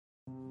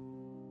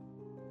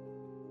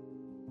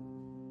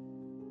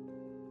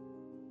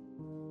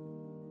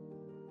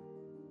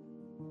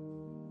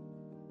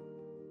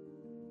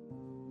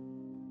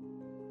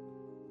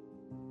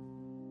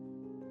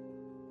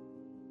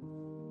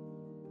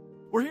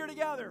We're here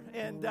together,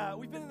 and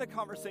we've been in a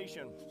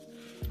conversation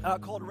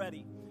called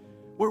Ready,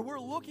 where we're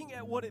looking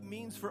at what it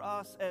means for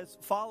us as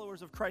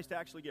followers of Christ to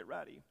actually get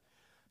ready.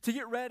 To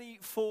get ready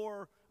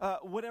for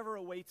whatever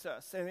awaits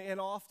us.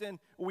 And often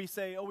we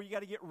say, oh, we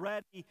got to get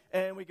ready,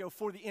 and we go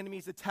for the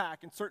enemy's attack.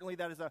 And certainly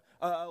that is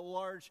a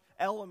large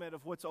element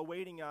of what's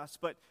awaiting us.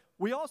 But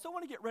we also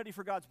want to get ready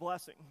for God's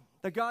blessing.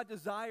 That God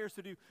desires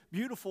to do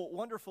beautiful,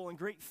 wonderful, and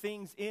great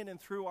things in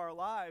and through our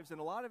lives. And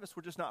a lot of us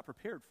were just not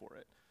prepared for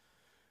it.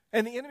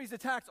 And the enemy's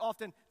attacks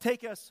often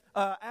take us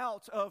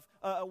out of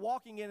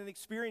walking in and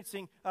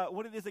experiencing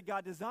what it is that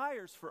God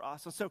desires for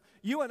us. And so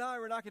you and I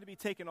are not going to be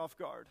taken off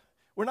guard.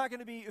 We're not going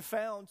to be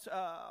found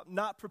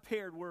not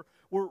prepared. We're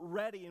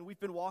ready, and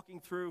we've been walking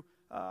through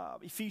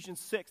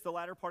Ephesians 6, the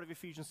latter part of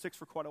Ephesians 6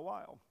 for quite a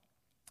while.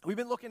 We've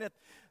been looking at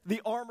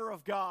the armor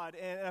of God,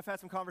 and I've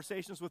had some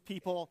conversations with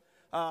people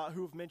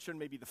who have mentioned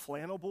maybe the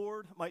flannel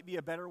board might be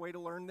a better way to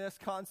learn this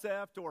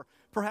concept, or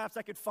perhaps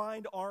I could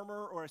find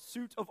armor or a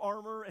suit of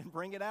armor and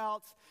bring it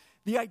out.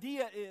 The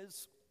idea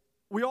is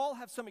we all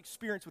have some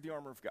experience with the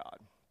armor of God.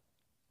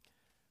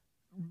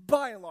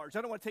 By and large,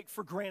 I don't want to take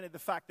for granted the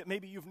fact that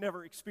maybe you've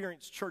never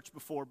experienced church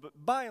before, but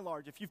by and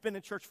large, if you've been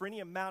in church for any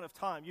amount of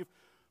time, you've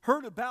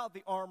heard about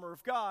the armor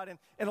of God,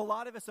 and a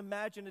lot of us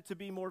imagine it to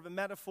be more of a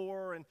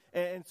metaphor,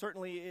 and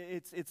certainly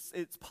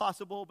it's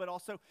possible, but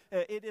also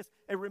it is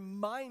a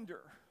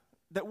reminder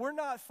that we're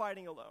not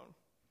fighting alone.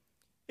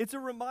 It's a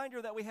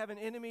reminder that we have an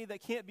enemy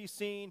that can't be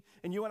seen,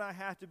 and you and I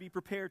have to be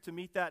prepared to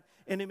meet that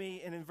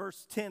enemy. And in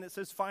verse 10, it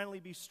says,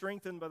 finally be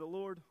strengthened by the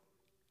Lord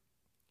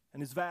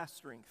and his vast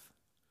strength.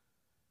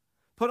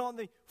 Put on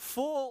the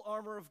full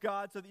armor of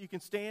God so that you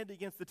can stand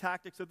against the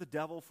tactics of the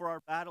devil, for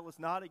our battle is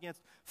not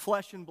against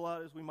flesh and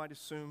blood, as we might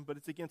assume, but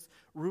it's against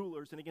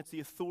rulers and against the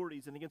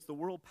authorities and against the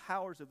world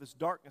powers of this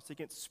darkness,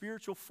 against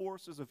spiritual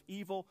forces of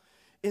evil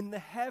in the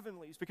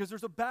heavenlies, because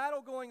there's a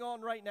battle going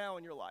on right now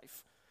in your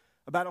life.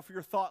 A battle for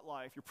your thought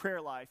life, your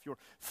prayer life, your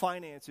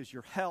finances,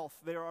 your health.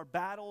 There are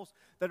battles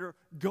that are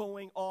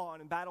going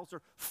on, and battles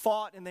are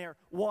fought, and they are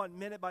won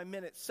minute by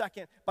minute,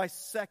 second by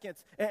second.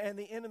 And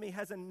the enemy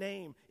has a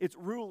name. It's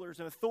rulers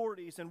and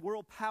authorities and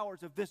world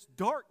powers of this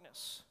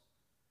darkness.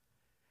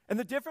 And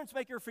the difference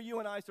maker for you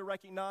and I is to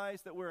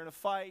recognize that we're in a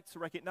fight, to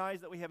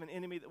recognize that we have an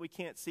enemy that we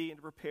can't see, and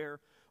to prepare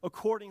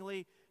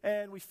accordingly.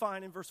 And we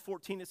find in verse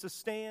 14, it says,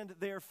 stand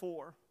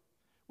therefore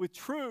with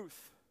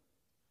truth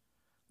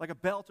like a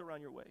belt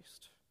around your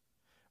waist,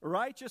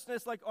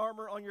 righteousness like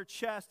armor on your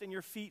chest, and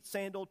your feet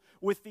sandaled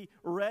with the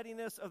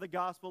readiness of the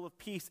gospel of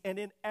peace. And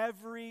in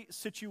every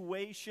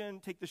situation,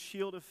 take the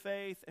shield of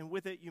faith, and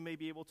with it you may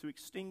be able to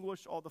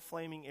extinguish all the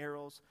flaming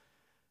arrows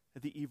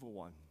of the evil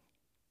one.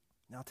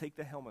 Now take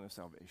the helmet of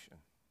salvation.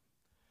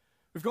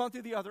 We've gone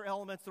through the other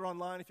elements. They're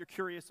online if you're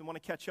curious and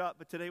want to catch up,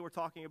 but today we're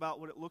talking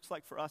about what it looks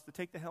like for us to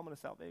take the helmet of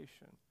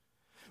salvation.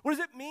 What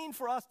does it mean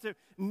for us to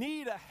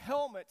need a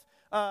helmet?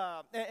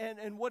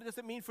 And what does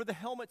it mean for the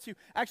helmet to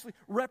actually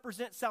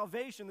represent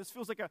salvation? This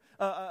feels like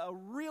a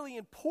really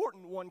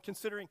important one,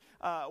 considering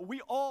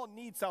we all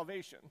need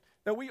salvation.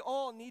 That we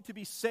all need to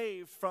be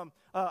saved from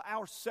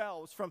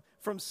ourselves,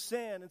 from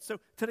sin. And so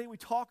today we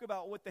talk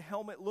about what the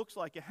helmet looks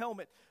like. A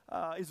helmet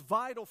is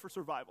vital for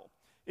survival.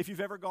 If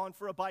you've ever gone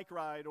for a bike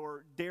ride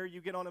or dare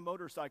you get on a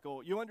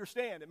motorcycle, you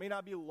understand it may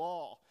not be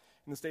law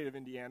in the state of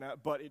Indiana,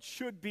 but it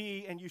should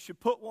be, and you should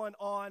put one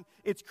on.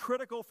 It's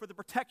critical for the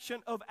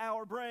protection of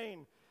our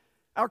brain,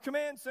 our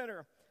command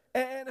center.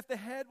 And if the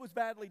head was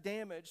badly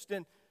damaged,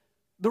 then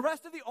the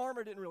rest of the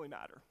armor didn't really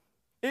matter.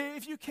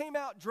 If you came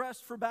out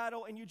dressed for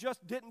battle and you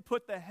just didn't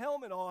put the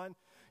helmet on,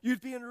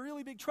 you'd be in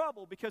really big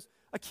trouble, because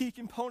a key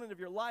component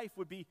of your life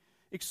would be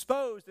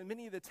exposed, and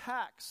many of the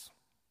attacks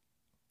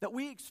that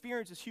we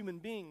experience as human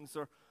beings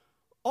are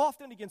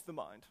often against the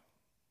mind.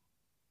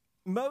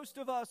 Most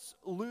of us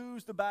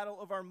lose the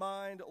battle of our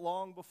mind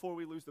long before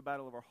we lose the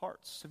battle of our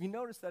hearts. Have you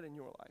noticed that in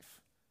your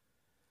life?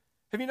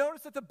 Have you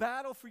noticed that the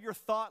battle for your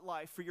thought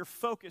life, for your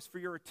focus, for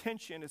your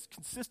attention is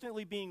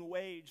consistently being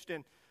waged?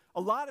 And a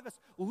lot of us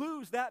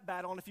lose that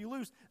battle, and if you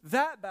lose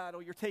that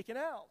battle, you're taken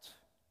out.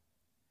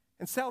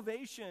 And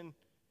salvation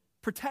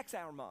protects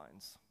our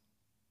minds.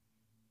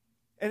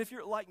 And if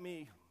you're like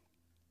me,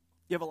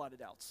 you have a lot of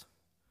doubts.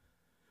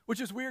 Which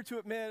is weird to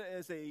admit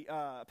as a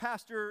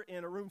pastor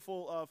in a room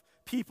full of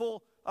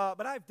people,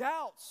 but I have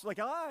doubts. Like,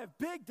 I have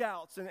big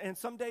doubts, and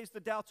some days the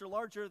doubts are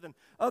larger than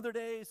other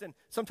days, and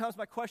sometimes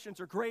my questions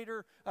are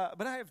greater,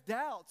 but I have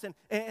doubts. And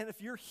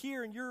if you're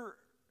here and you're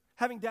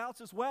having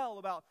doubts as well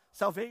about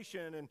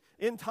salvation and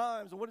end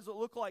times, and what does it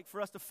look like for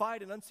us to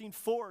fight an unseen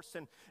force,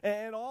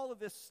 and all of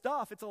this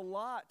stuff, it's a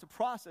lot to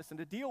process and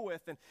to deal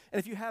with. And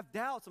if you have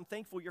doubts, I'm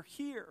thankful you're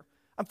here.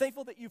 I'm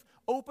thankful that you've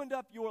opened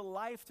up your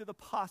life to the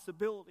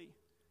possibility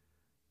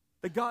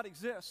that God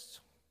exists.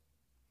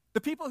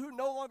 The people who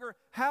no longer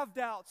have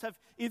doubts have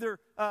either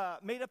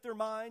made up their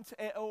minds,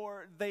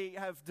 or they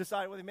have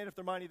decided, well, they made up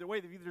their mind either way.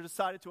 They've either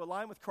decided to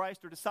align with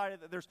Christ or decided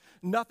that there's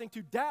nothing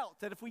to doubt.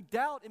 That if we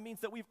doubt, it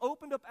means that we've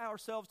opened up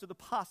ourselves to the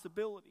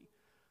possibility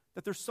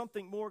that there's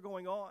something more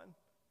going on.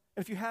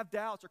 And if you have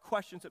doubts or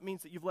questions, it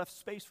means that you've left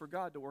space for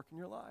God to work in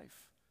your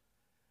life.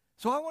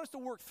 So I want us to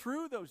work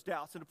through those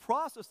doubts and to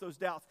process those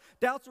doubts.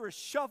 Doubts are a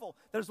shovel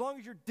that as long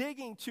as you're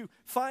digging to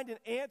find an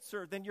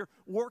answer, then you're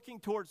working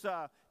towards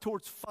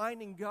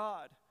finding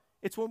God.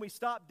 It's when we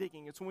stop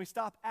digging, it's when we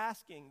stop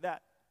asking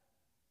that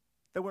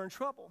we're in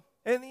trouble.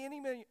 And the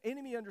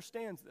enemy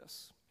understands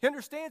this. He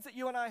understands that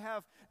you and I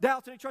have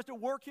doubts, and he tries to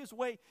work his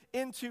way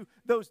into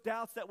those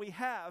doubts that we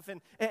have.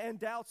 And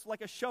doubts,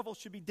 like a shovel,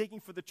 should be digging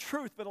for the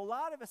truth. But a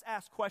lot of us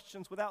ask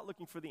questions without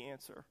looking for the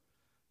answer.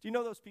 Do you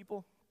know those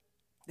people?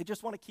 They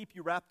just want to keep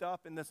you wrapped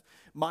up in this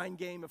mind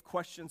game of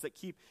questions that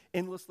keep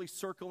endlessly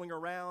circling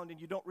around, and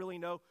you don't really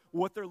know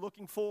what they're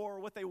looking for or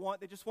what they want.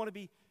 They just want to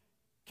be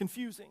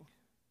confusing.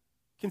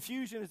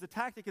 Confusion is the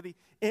tactic of the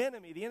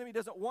enemy. The enemy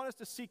doesn't want us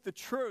to seek the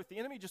truth. The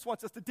enemy just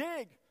wants us to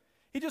dig.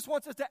 He just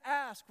wants us to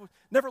ask,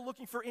 never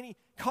looking for any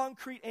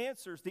concrete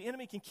answers. The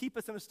enemy can keep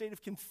us in a state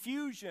of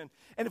confusion.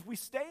 And if we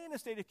stay in a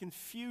state of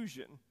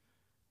confusion,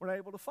 we're not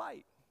able to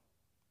fight.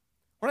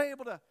 We're not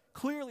able to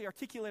clearly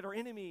articulate our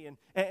enemy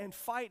and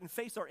fight and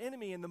face our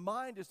enemy. And the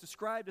mind is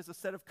described as a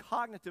set of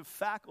cognitive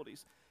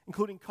faculties,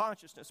 including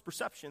consciousness,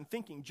 perception,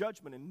 thinking,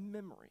 judgment, and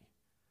memory.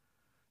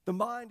 The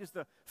mind is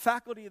the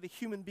faculty of the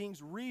human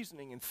being's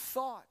reasoning and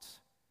thought.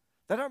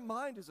 That our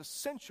mind is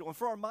essential, and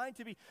for our mind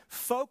to be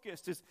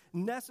focused is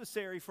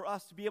necessary for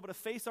us to be able to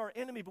face our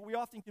enemy, but we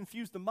often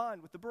confuse the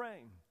mind with the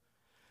brain.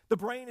 The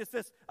brain is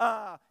this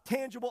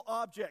tangible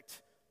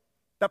object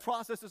that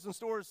processes and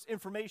stores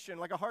information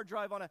like a hard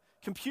drive on a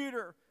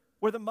computer,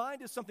 where the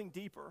mind is something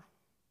deeper.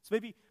 It's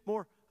maybe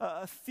more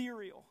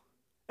ethereal.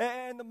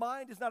 And the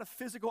mind is not a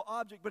physical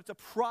object, but it's a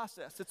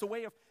process. It's a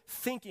way of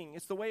thinking.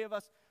 It's the way of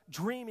us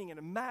dreaming and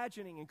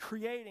imagining and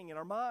creating in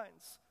our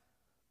minds.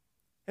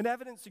 And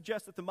evidence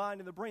suggests that the mind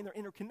and the brain, they're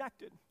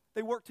interconnected.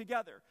 They work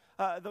together.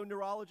 Though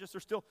neurologists are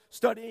still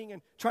studying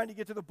and trying to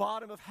get to the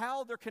bottom of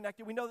how they're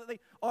connected, we know that they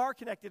are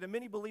connected, and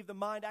many believe the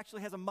mind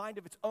actually has a mind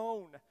of its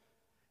own.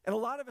 And a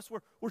lot of us,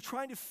 we're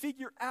trying to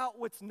figure out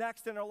what's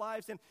next in our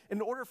lives, and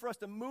in order for us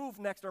to move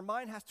next, our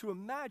mind has to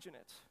imagine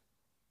it.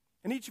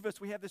 And each of us,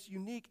 we have this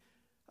unique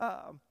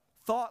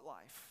thought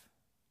life.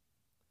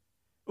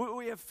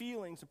 We have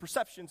feelings and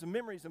perceptions and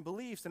memories and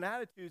beliefs and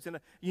attitudes and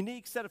a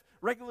unique set of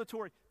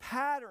regulatory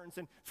patterns.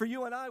 And for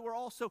you and I, we're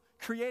all so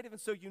creative and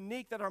so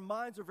unique that our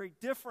minds are very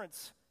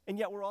different, and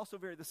yet we're also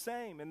very the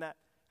same in that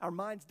our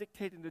minds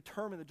dictate and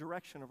determine the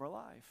direction of our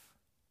life.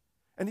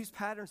 And these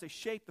patterns, they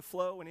shape the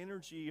flow and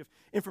energy of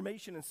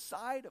information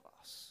inside of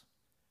us.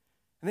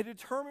 And they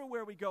determine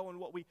where we go and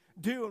what we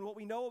do. And what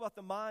we know about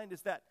the mind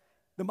is that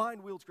the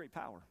mind wields great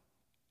power.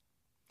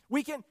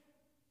 We can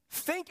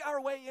think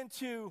our way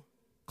into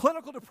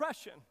clinical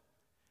depression.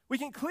 We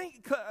can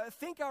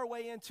think our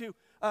way into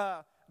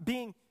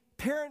being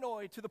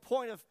paranoid to the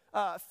point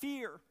of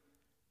fear,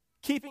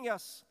 keeping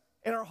us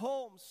in our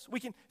homes. We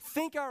can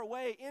think our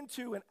way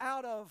into and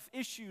out of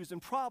issues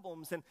and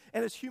problems. And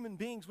as human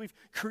beings, we've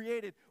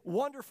created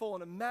wonderful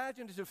and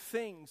imaginative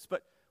things,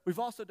 but we've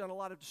also done a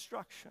lot of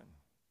destruction.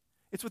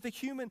 It's with the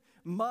human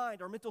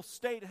mind, our mental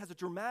state, it has a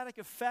dramatic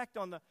effect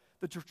on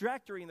the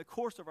trajectory and the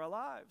course of our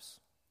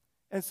lives.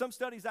 And some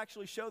studies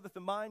actually show that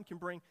the mind can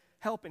bring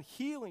help and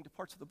healing to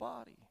parts of the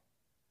body.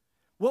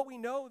 What we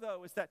know,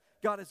 though, is that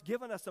God has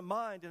given us a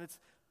mind, and it's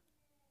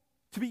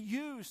to be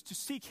used to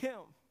seek Him,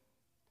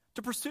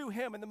 to pursue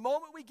Him. And the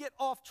moment we get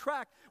off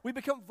track, we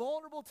become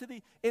vulnerable to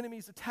the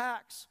enemy's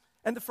attacks.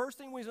 And the first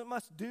thing we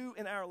must do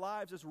in our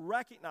lives is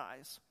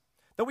recognize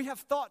that we have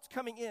thoughts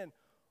coming in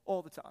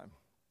all the time.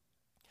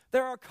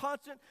 There are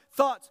constant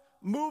thoughts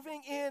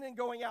moving in and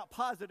going out,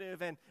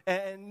 positive and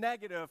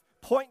negative,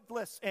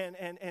 pointless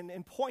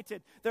and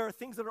pointed. There are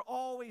things that are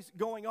always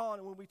going on,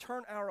 and when we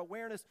turn our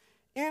awareness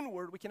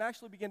inward, we can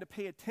actually begin to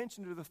pay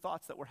attention to the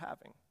thoughts that we're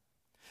having.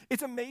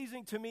 It's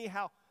amazing to me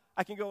how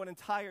I can go an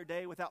entire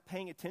day without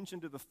paying attention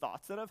to the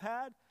thoughts that I've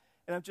had,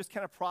 and I'm just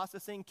kind of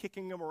processing,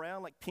 kicking them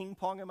around, like ping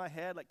pong in my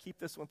head, like keep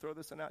this one, throw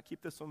this one out,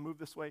 keep this one, move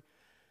this way.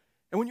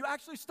 And when you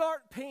actually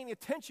start paying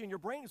attention, your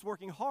brain is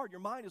working hard,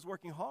 your mind is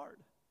working hard,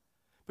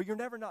 but you're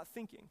never not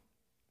thinking.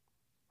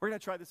 We're going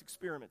to try this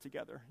experiment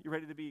together. You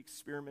ready to be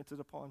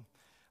experimented upon?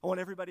 I want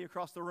everybody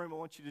across the room, I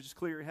want you to just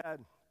clear your head.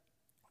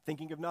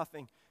 Thinking of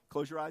nothing.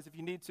 Close your eyes if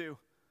you need to.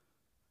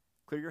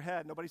 Clear your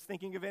head. Nobody's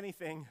thinking of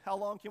anything. How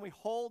long can we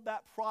hold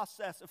that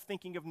process of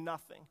thinking of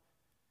nothing?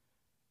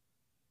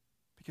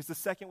 Because the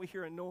second we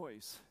hear a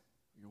noise,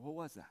 we go, what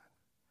was that?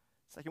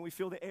 The second we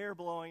feel the air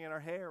blowing in our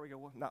hair, we go,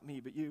 well, not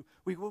me, but you.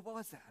 We go, what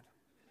was that?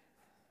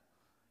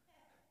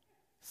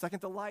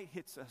 Second the light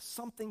hits us,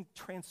 something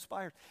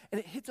transpired, and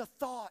it hits a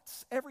thought.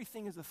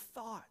 Everything is a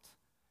thought.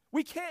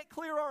 We can't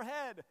clear our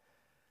head.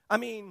 I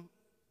mean,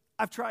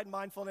 I've tried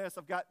mindfulness.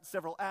 I've got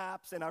several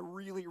apps, and I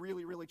really,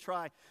 really, really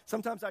try.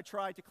 Sometimes I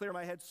try to clear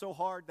my head so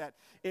hard that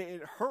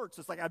it hurts.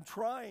 It's like I'm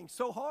trying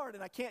so hard,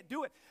 and I can't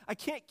do it. I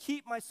can't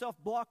keep myself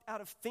blocked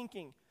out of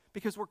thinking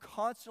because we're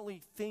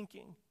constantly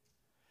thinking.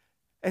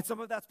 And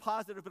some of that's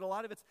positive, but a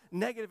lot of it's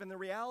negative. And the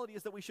reality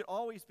is that we should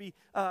always be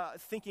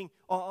thinking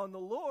on the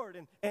Lord.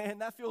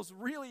 And that feels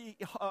really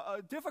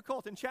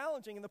difficult and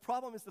challenging. And the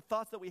problem is the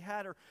thoughts that we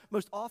had are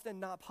most often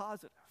not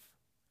positive.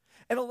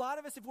 And a lot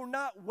of us, if we're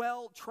not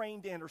well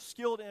trained in or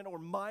skilled in or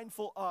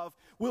mindful of,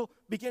 we'll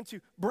begin to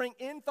bring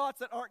in thoughts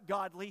that aren't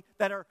godly,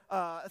 that are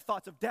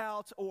thoughts of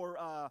doubt or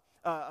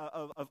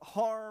of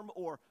harm,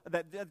 or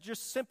that are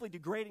just simply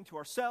degrading to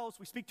ourselves.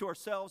 We speak to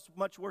ourselves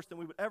much worse than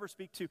we would ever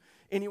speak to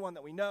anyone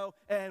that we know.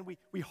 And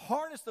we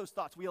harness those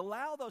thoughts. We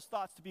allow those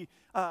thoughts to be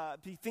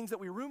things that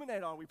we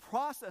ruminate on. We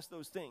process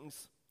those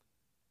things.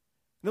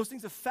 And those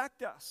things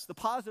affect us, the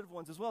positive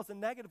ones as well as the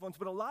negative ones,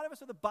 but a lot of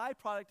us are the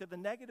byproduct of the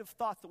negative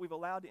thoughts that we've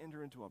allowed to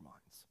enter into our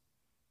minds.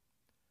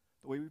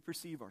 The way we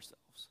perceive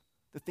ourselves,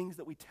 the things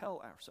that we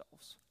tell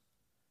ourselves,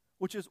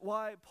 which is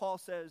why Paul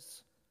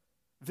says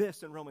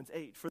this in Romans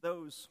 8, for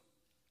those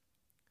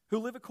who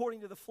live according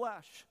to the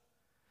flesh,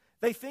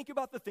 they think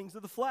about the things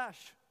of the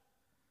flesh,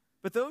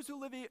 but those who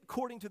live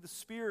according to the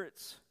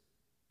Spirit,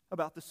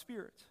 about the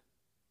Spirit.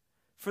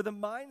 For the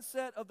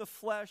mindset of the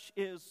flesh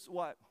is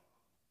what?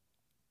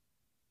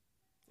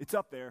 It's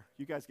up there.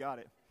 You guys got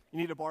it. You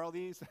need to borrow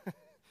these?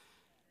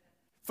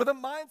 For the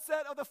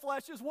mindset of the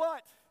flesh is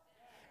what?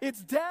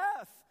 It's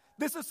death.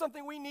 This is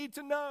something we need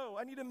to know.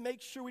 I need to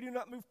make sure we do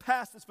not move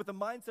past this. But the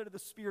mindset of the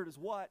Spirit is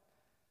what?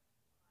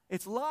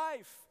 It's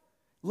life.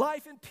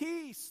 Life and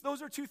peace.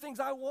 Those are two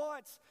things I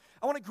want.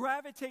 I want to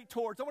gravitate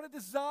towards. I want to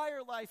desire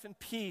life and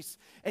peace.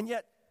 And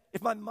yet,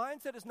 if my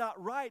mindset is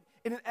not right,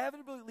 it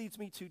inevitably leads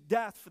me to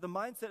death. For the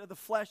mindset of the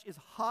flesh is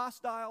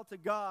hostile to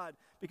God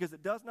because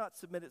it does not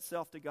submit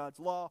itself to God's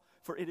law,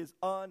 for it is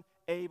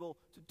unable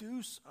to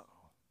do so.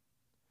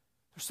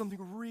 There's something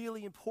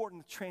really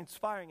important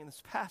transpiring in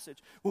this passage.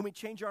 When we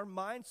change our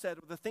mindset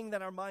of the thing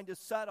that our mind is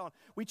set on,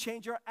 we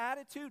change our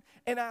attitude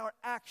and our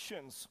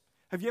actions.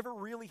 Have you ever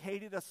really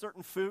hated a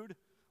certain food,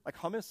 like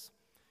hummus?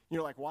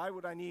 You're like, why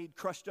would I need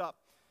crushed up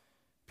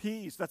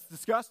peas? That's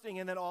disgusting.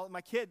 And then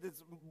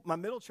my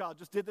middle child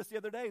just did this the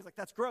other day. He's like,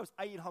 that's gross.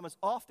 I eat hummus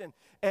often.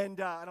 And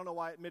I don't know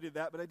why I admitted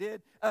that, but I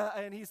did.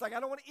 And he's like,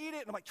 I don't want to eat it.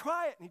 And I'm like,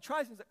 try it. And he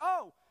tries it. And he's like,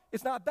 oh,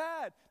 it's not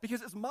bad.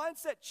 Because his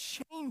mindset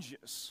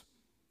changes.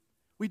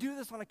 We do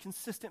this on a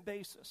consistent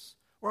basis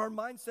where our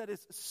mindset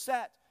is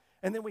set.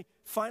 And then we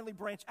finally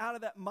branch out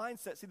of that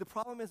mindset. See, the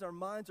problem is our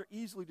minds are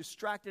easily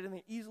distracted and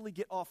they easily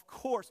get off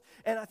course.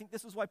 And I think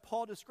this is why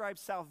Paul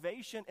describes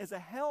salvation as a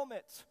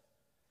helmet.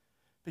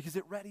 Because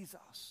it readies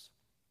us.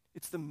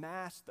 It's the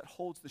mast that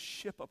holds the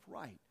ship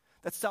upright.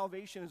 That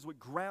salvation is what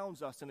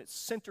grounds us and it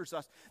centers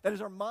us. That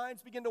as our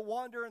minds begin to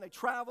wander and they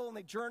travel and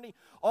they journey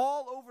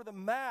all over the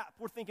map,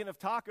 we're thinking of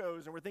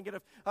tacos and we're thinking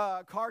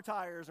of car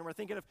tires and we're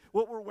thinking of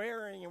what we're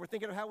wearing and we're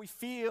thinking of how we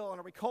feel and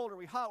are we cold or are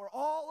we hot. We're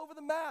all over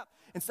the map.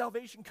 And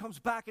salvation comes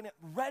back and it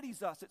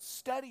readies us. It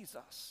steadies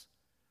us.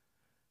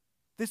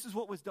 This is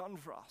what was done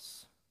for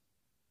us.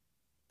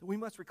 That we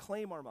must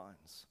reclaim our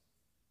minds.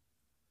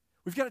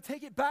 We've got to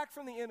take it back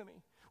from the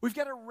enemy. We've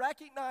got to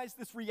recognize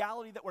this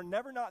reality that we're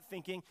never not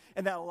thinking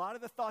and that a lot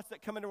of the thoughts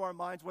that come into our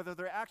minds, whether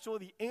they're actually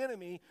the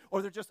enemy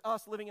or they're just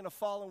us living in a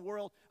fallen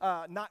world,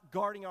 not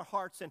guarding our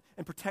hearts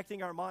and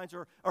protecting our minds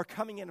or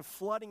coming in and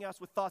flooding us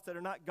with thoughts that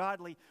are not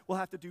godly, we'll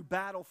have to do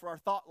battle for our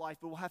thought life,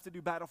 but we'll have to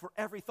do battle for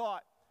every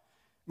thought.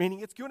 Meaning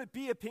it's going to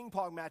be a ping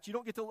pong match. You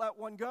don't get to let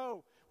one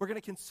go. We're going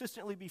to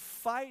consistently be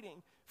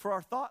fighting for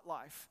our thought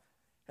life.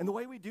 And the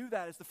way we do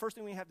that is the first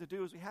thing we have to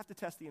do is we have to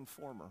test the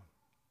informer.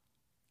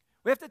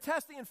 We have to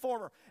test the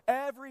informer.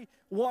 Every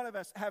one of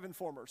us have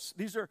informers.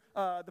 These are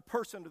the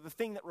person or the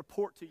thing that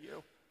report to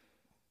you.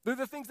 They're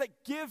the things that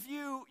give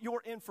you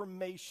your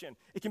information.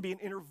 It can be an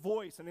inner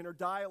voice, an inner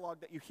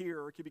dialogue that you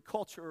hear, or it could be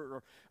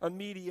culture or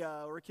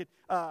media, or it could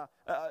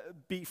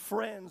be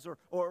friends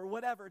or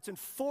whatever. It's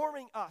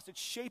informing us. It's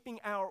shaping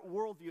our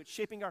worldview. It's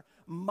shaping our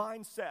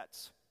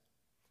mindsets.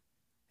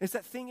 It's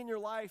that thing in your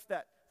life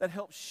that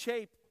helps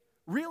shape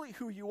really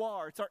who you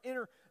are. It's our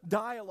inner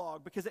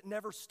dialogue because it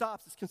never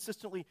stops. It's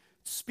consistently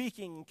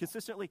speaking,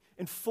 consistently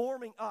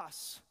informing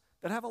us.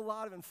 That I have a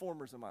lot of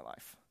informers in my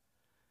life.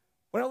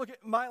 When I look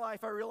at my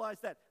life, I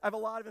realize that I have a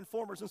lot of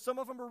informers, and some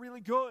of them are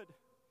really good.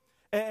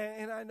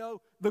 And I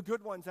know the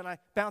good ones, and I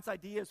bounce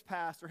ideas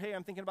past, or hey,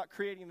 I'm thinking about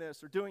creating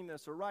this, or doing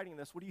this, or writing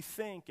this. What do you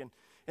think?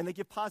 And they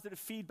give positive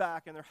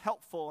feedback, and they're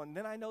helpful. And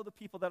then I know the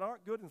people that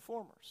aren't good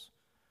informers.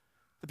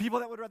 The people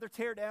that would rather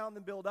tear down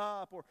than build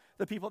up, or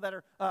the people that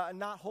are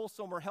not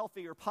wholesome or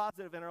healthy or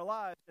positive in our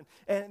lives.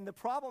 And the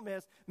problem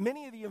is,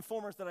 many of the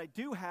informers that I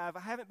do have, I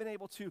haven't been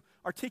able to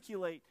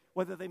articulate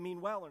whether they mean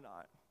well or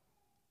not.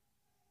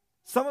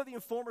 Some of the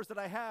informers that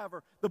I have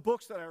are the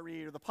books that I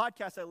read, or the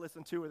podcasts I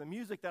listen to, or the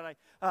music that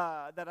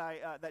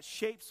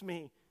shapes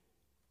me.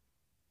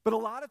 But a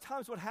lot of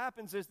times what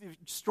happens is the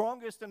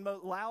strongest and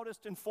most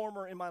loudest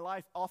informer in my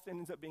life often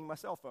ends up being my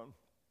cell phone.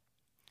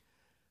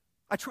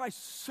 I try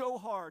so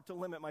hard to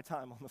limit my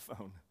time on the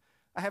phone.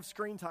 I have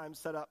screen time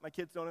set up. My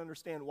kids don't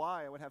understand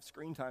why I would have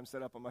screen time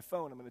set up on my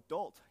phone. I'm an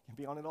adult. I can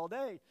be on it all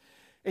day.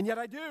 And yet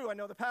I do. I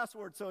know the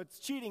password, so it's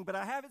cheating. But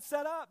I have it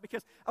set up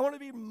because I want to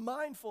be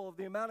mindful of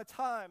the amount of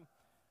time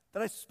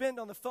that I spend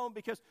on the phone,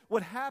 because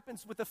what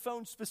happens with the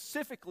phone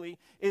specifically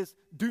is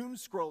doom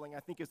scrolling, I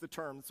think is the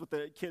term. That's what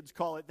the kids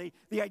call it.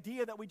 The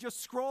idea that we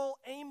just scroll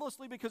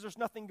aimlessly because there's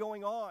nothing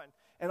going on.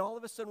 And all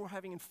of a sudden we're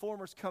having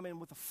informers come in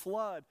with a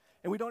flood,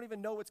 and we don't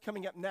even know what's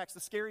coming up next.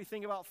 The scary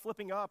thing about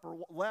flipping up or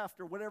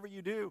left or whatever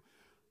you do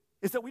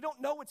is that we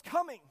don't know what's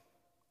coming.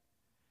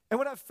 And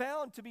what I've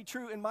found to be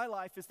true in my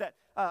life is that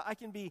I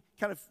can be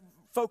kind of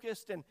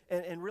focused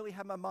and really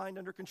have my mind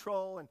under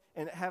control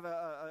and have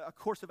a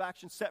course of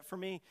action set for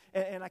me.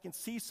 And I can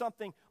see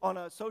something on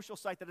a social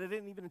site that I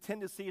didn't even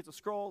intend to see. It's a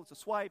scroll, it's a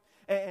swipe,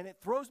 and it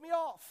throws me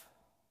off.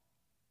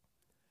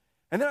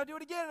 And then I do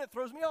it again, and it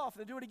throws me off,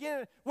 and I do it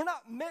again. We're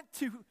not meant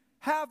to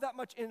have that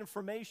much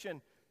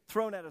information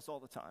thrown at us all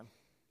the time.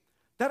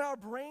 That our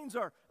brains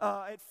are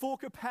at full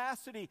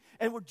capacity,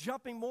 and we're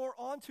jumping more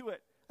onto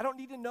it. I don't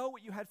need to know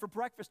what you had for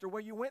breakfast or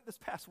where you went this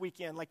past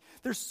weekend. Like,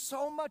 there's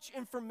so much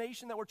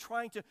information that we're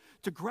trying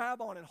to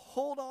grab on and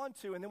hold on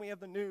to. And then we have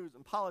the news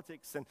and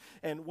politics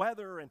and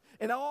weather.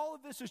 And all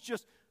of this is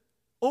just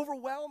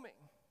overwhelming.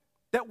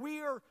 That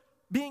we are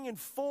being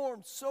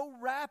informed so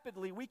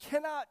rapidly, we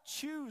cannot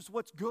choose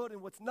what's good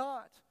and what's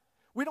not.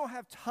 We don't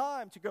have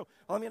time to go,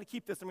 oh, I'm going to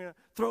keep this, I'm going to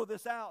throw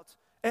this out.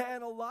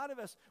 And a lot of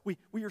us,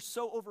 we are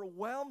so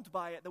overwhelmed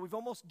by it that we've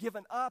almost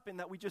given up, and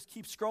that we just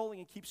keep scrolling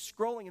and keep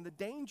scrolling. And the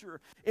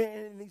danger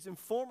in these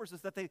informers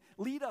is that they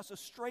lead us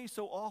astray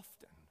so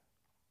often,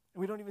 and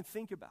we don't even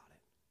think about it.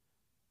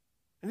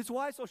 And it's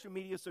why social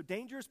media is so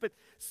dangerous, but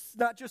it's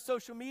not just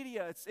social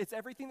media. It's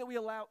everything that we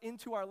allow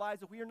into our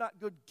lives. If we are not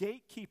good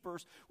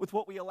gatekeepers with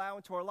what we allow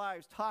into our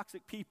lives,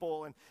 toxic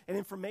people and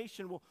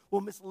information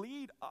will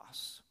mislead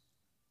us.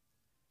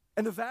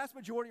 And the vast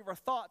majority of our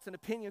thoughts and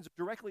opinions are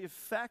directly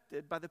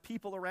affected by the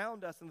people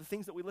around us and the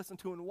things that we listen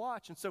to and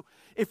watch. And so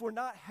if we're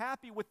not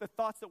happy with the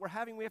thoughts that we're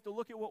having, we have to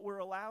look at what we're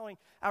allowing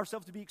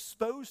ourselves to be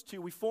exposed to.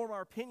 We form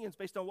our opinions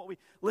based on what we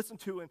listen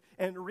to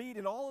and read.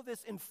 And all of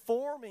this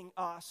informing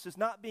us is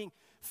not being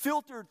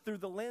filtered through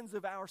the lens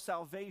of our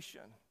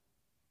salvation.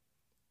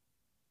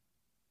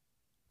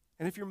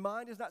 And if your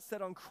mind is not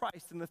set on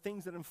Christ and the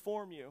things that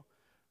inform you,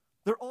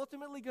 they're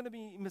ultimately going to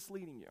be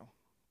misleading you.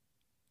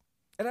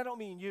 And I don't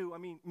mean you, I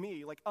mean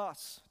me, like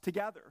us,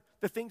 together.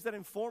 The things that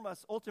inform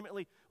us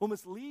ultimately will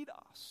mislead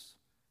us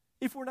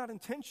if we're not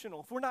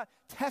intentional, if we're not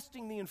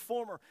testing the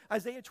informer.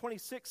 Isaiah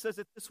 26 says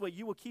it this way: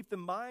 you will keep the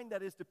mind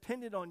that is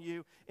dependent on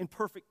you in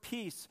perfect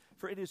peace,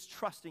 for it is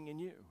trusting in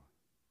you.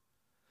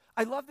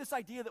 I love this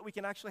idea that we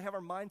can actually have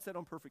our mindset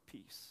on perfect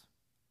peace.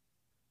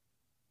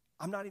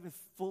 I'm not even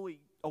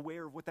fully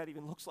aware of what that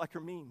even looks like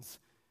or means,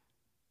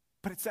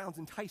 but it sounds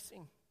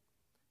enticing.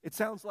 It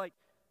sounds like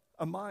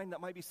a mind that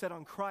might be set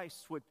on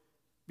Christ would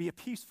be a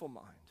peaceful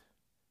mind,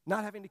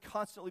 not having to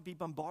constantly be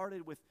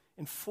bombarded with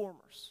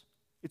informers.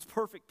 It's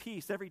perfect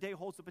peace. Every day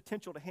holds the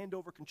potential to hand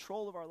over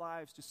control of our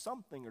lives to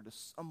something or to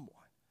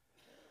someone.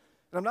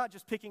 And I'm not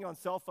just picking on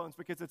cell phones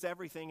because it's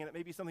everything and it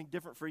may be something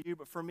different for you,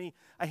 but for me,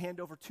 I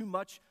hand over too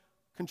much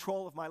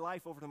control of my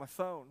life over to my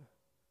phone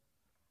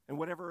and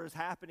whatever is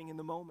happening in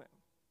the moment.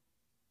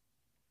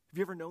 Have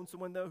you ever known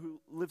someone, though,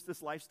 who lives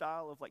this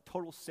lifestyle of like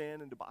total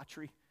sin and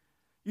debauchery?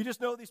 You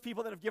just know these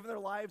people that have given their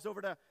lives over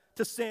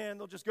to sin.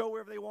 They'll just go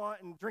wherever they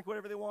want and drink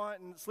whatever they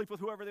want and sleep with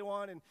whoever they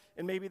want, and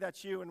maybe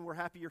that's you, and we're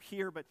happy you're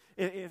here. But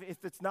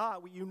if it's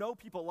not, you know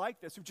people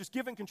like this who've just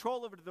given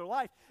control over to their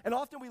life. And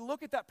often we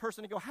look at that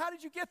person and go, how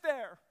did you get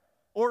there?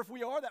 Or if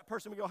we are that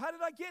person, we go, how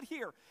did I get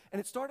here? And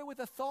it started with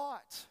a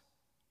thought.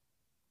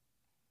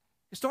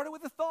 It started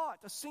with a thought,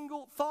 a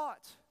single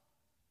thought.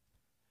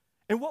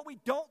 And what we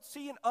don't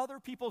see in other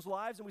people's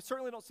lives, and we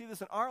certainly don't see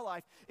this in our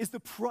life, is the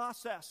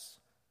process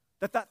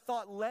that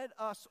thought led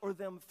us or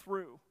them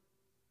through.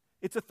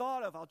 It's a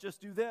thought of, I'll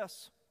just do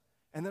this.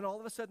 And then all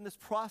of a sudden this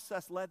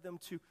process led them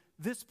to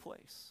this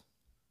place.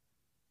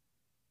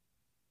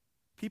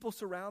 People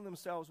surround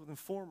themselves with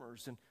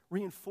informers and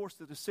reinforce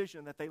the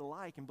decision that they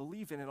like and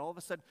believe in. And all of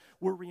a sudden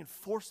we're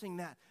reinforcing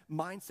that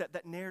mindset,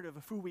 that narrative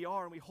of who we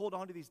are. And we hold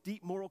on to these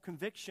deep moral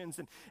convictions.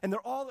 And they're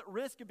all at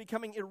risk of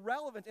becoming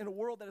irrelevant in a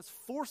world that is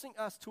forcing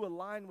us to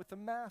align with the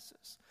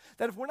masses.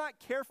 That if we're not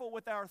careful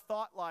with our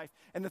thought life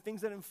and the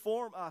things that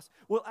inform us,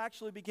 we'll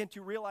actually begin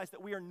to realize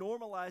that we are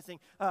normalizing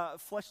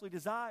fleshly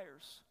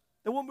desires.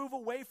 That we'll move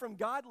away from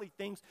godly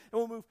things and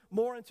we'll move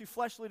more into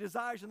fleshly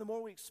desires. And the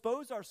more we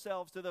expose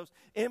ourselves to those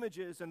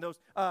images and those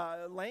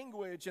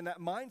language and that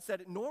mindset,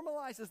 it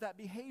normalizes that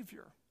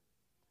behavior.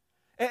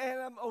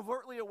 And I'm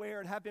overtly aware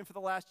and have been for the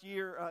last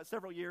year,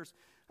 several years.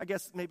 I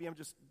guess maybe I'm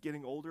just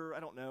getting older. I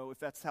don't know if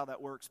that's how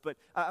that works. But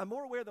I'm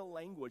more aware of the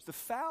language, the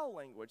foul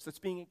language that's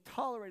being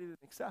tolerated and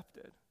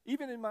accepted,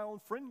 even in my own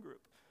friend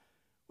group,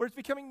 where it's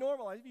becoming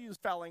normal. If you use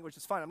foul language,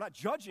 it's fine. I'm not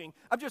judging.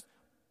 I'm just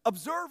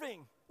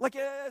observing. Like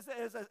as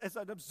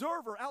an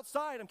observer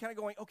outside, I'm kind of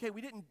going, okay,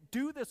 we didn't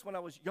do this when I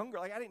was younger.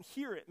 Like I didn't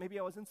hear it. Maybe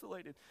I was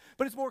insulated.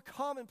 But it's more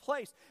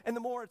commonplace. And the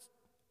more it's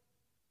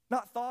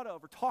not thought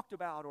of or talked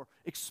about or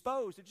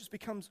exposed, it just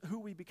becomes who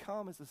we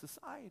become as a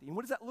society. And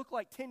what does that look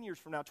like 10 years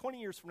from now, 20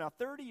 years from now,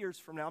 30 years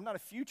from now? I'm not a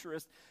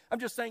futurist. I'm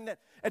just saying that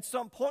at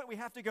some point we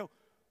have to go,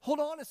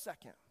 hold on a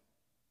second.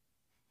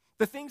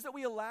 The things that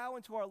we allow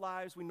into our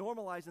lives, we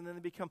normalize, and then they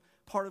become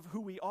part of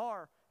who we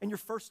are. And your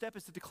first step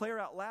is to declare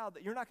out loud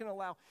that you're not going to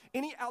allow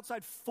any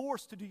outside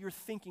force to do your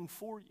thinking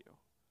for you.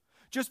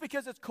 Just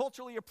because it's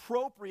culturally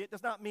appropriate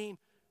does not mean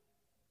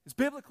it's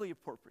biblically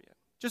appropriate.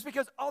 Just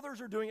because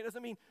others are doing it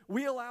doesn't mean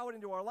we allow it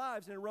into our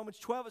lives. And in Romans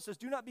 12 it says,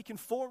 do not be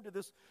conformed to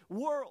this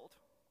world,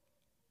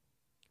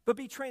 but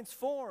be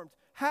transformed.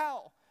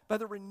 How? By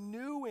the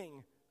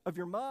renewing of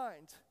your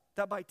mind,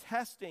 that by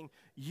testing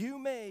you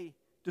may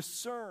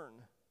discern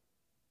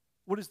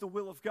what is the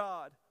will of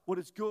God, what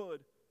is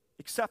good,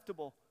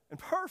 acceptable, and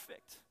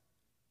perfect.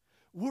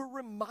 We're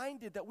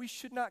reminded that we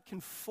should not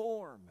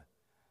conform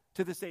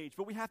to this age,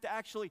 but we have to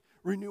actually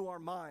renew our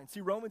minds.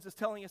 See, Romans is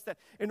telling us that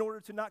in order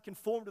to not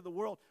conform to the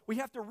world, we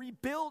have to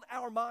rebuild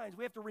our minds.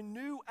 We have to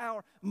renew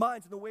our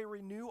minds, and the way we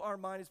renew our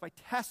mind is by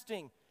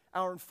testing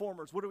our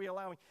informers. What are we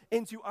allowing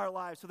into our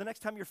lives? So the next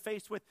time you're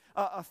faced with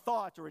a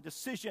thought or a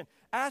decision,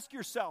 ask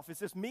yourself, is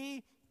this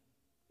me?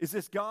 Is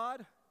this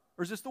God?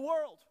 Or is this the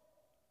world?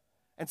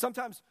 And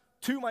sometimes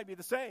two might be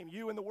the same.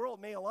 You and the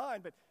world may align,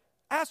 but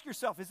ask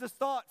yourself, is this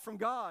thought from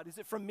God? Is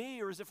it from me,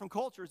 or is it from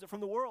culture? Is it from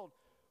the world?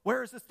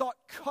 Where is this thought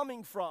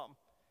coming from?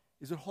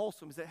 Is it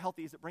wholesome? Is it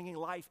healthy? Is it bringing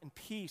life and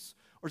peace?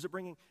 Or is it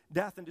bringing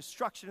death and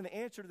destruction? And the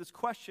answer to this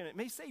question, it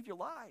may save your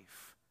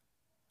life.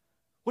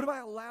 What am I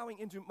allowing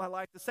into my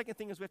life? The second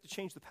thing is we have to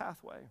change the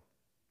pathway.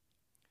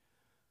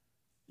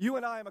 You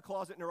and I am a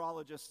closet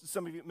neurologist.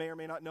 Some of you may or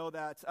may not know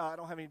that. I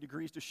don't have any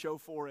degrees to show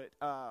for it,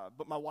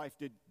 but my wife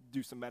did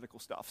do some medical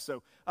stuff.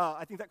 So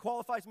I think that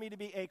qualifies me to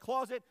be a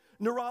closet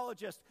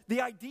neurologist.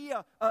 The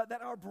idea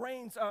that our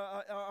brains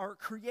are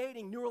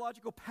creating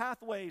neurological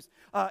pathways.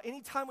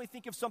 Anytime we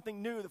think of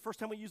something new, the first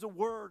time we use a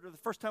word or the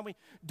first time we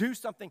do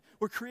something,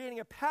 we're creating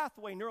a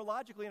pathway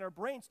neurologically in our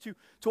brains to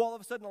all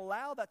of a sudden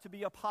allow that to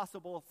be a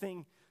possible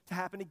thing to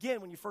happen again.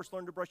 When you first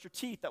learned to brush your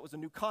teeth, that was a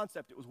new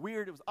concept. It was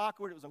weird, it was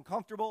awkward, it was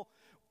uncomfortable.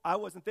 I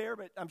wasn't there,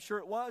 but I'm sure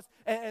it was.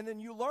 And then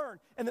you learn.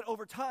 And then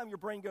over time, your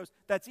brain goes,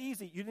 that's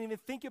easy. You didn't even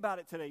think about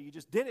it today. You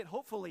just did it,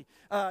 hopefully.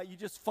 You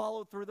just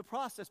followed through the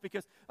process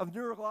because of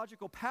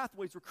neurological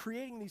pathways. We're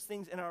creating these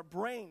things in our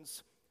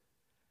brains.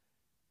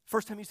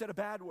 First time you said a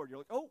bad word, you're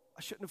like, oh,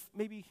 I shouldn't have,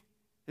 maybe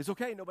it's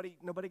okay.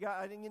 Nobody got,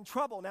 I didn't get in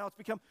trouble. Now it's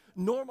become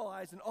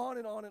normalized and on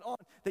and on and on.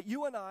 That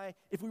you and I,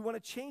 if we want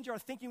to change our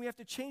thinking, we have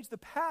to change the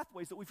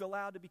pathways that we've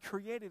allowed to be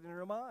created in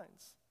our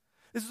minds.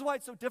 This is why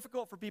it's so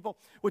difficult for people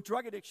with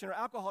drug addiction or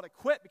alcohol to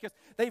quit, because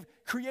they've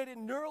created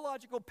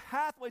neurological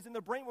pathways in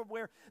their brain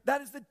where that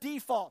is the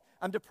default.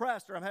 I'm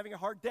depressed, or I'm having a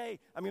hard day.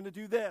 I'm going to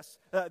do this.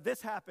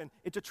 This happened.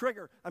 It's a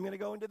trigger. I'm going to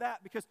go into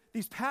that, because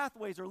these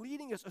pathways are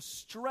leading us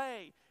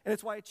astray. And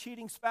it's why a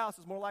cheating spouse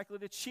is more likely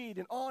to cheat,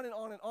 and on and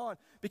on and on,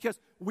 because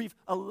we've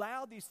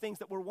allowed these things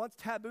that were once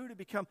taboo to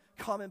become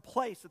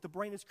commonplace, that the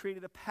brain has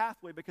created a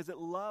pathway because it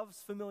loves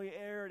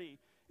familiarity.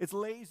 It's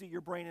lazy,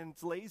 your brain, and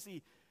it's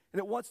lazy. And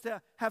it wants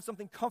to have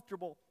something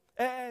comfortable.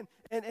 And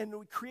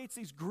it creates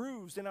these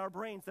grooves in our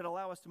brains that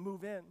allow us to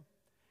move in.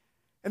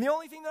 And the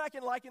only thing that I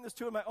can liken this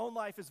to in my own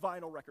life is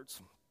vinyl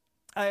records.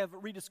 I have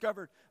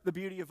rediscovered the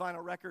beauty of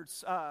vinyl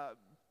records. I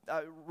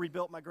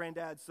rebuilt my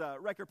granddad's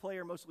record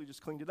player, mostly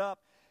just cleaned it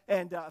up.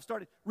 And I've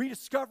started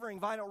rediscovering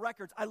vinyl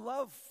records. I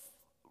love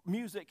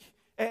music.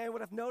 And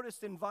what I've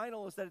noticed in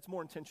vinyl is that it's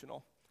more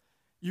intentional.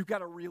 You've got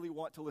to really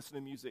want to listen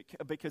to music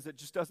because it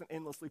just doesn't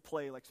endlessly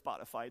play like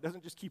Spotify. It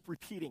doesn't just keep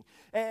repeating.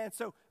 And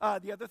so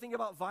the other thing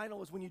about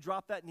vinyl is when you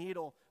drop that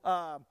needle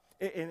and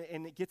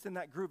it gets in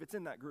that groove, it's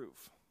in that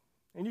groove.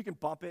 And you can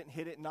bump it and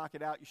hit it and knock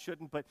it out. You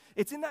shouldn't, but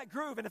it's in that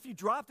groove. And if you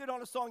dropped it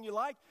on a song you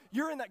like,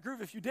 you're in that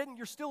groove. If you didn't,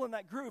 you're still in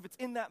that groove. It's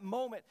in that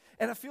moment.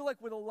 And I feel like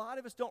what a lot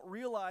of us don't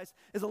realize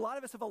is a lot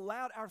of us have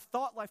allowed our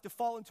thought life to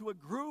fall into a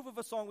groove of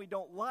a song we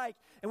don't like,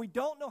 and we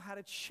don't know how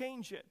to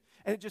change it.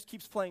 And it just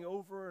keeps playing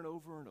over and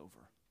over and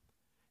over.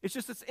 It's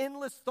just this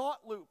endless thought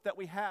loop that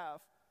we have.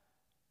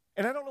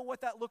 And I don't know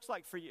what that looks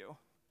like for you.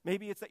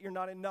 Maybe it's that you're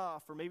not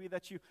enough, or maybe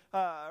that you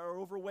are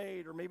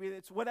overweight, or maybe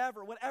it's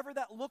whatever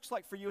that looks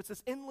like for you. It's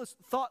this endless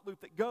thought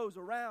loop that goes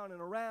around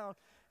and around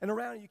and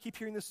around, and you keep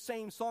hearing the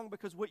same song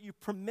because what you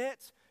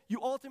permit,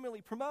 you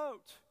ultimately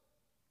promote.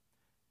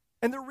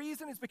 And the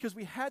reason is because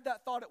we had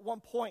that thought at one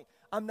point,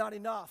 I'm not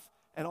enough,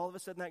 and all of a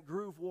sudden that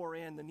groove wore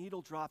in, the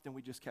needle dropped, and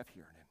we just kept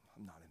hearing it.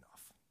 I'm not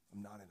enough.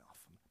 I'm not enough.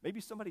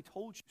 Maybe somebody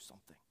told you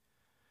something.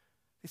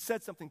 They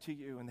said something to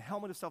you, and the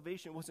helmet of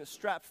salvation wasn't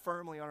strapped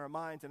firmly on our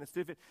minds, and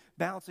instead of it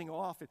bouncing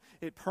off,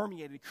 it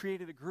permeated, it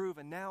created a groove,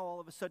 and now all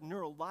of a sudden,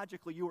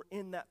 neurologically, you are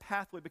in that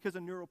pathway. Because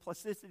of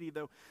neuroplasticity,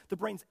 though, the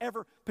brain's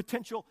ever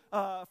potential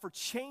for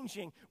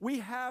changing, we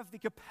have the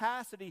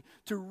capacity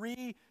to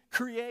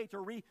recreate or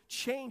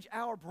rechange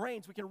our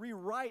brains. We can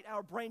rewrite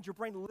our brains. Your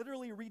brain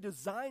literally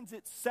redesigns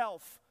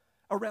itself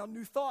around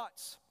new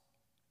thoughts.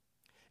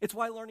 It's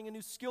why learning a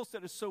new skill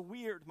set is so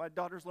weird. My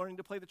daughter's learning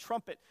to play the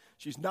trumpet.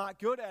 She's not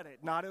good at it,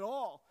 not at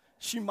all.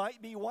 She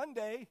might be one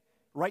day.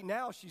 Right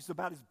now, she's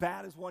about as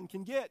bad as one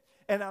can get.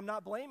 And I'm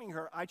not blaming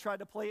her. I tried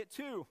to play it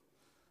too.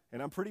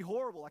 And I'm pretty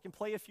horrible. I can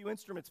play a few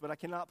instruments, but I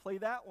cannot play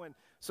that one.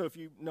 So if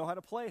you know how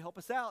to play, help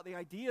us out. The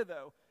idea,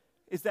 though,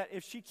 is that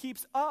if she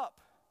keeps up,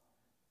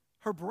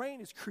 her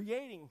brain is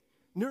creating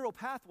neural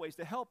pathways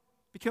to help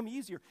become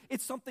easier.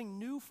 It's something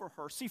new for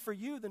her. See, for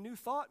you, the new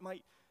thought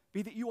might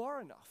be that you are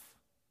enough.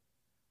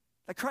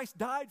 That Christ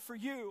died for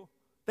you.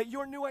 That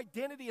your new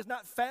identity is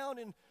not found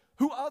in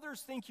who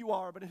others think you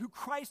are, but in who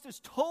Christ has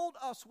told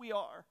us we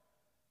are.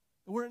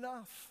 We're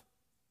enough.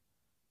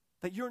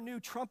 That your new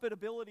trumpet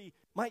ability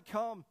might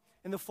come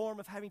in the form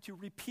of having to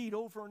repeat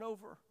over and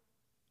over.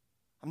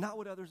 I'm not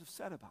what others have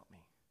said about me.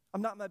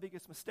 I'm not my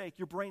biggest mistake.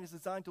 Your brain is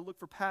designed to look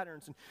for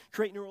patterns and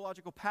create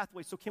neurological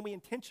pathways. So can we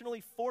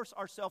intentionally force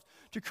ourselves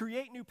to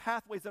create new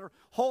pathways that are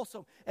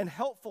wholesome and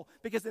helpful?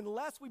 Because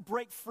unless we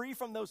break free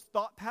from those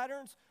thought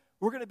patterns,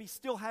 we're going to be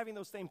still having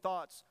those same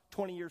thoughts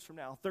 20 years from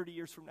now, 30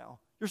 years from now.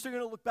 You're still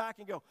going to look back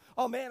and go,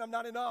 oh man, I'm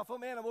not enough. Oh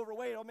man, I'm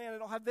overweight. Oh man, I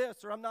don't have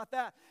this, or I'm not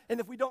that. And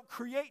if we don't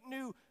create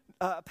new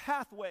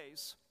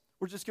pathways,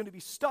 we're just going to be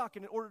stuck.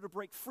 And in order to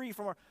break free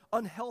from our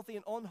unhealthy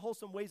and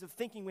unwholesome ways of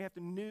thinking, we have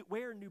to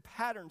wear new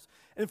patterns.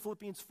 And in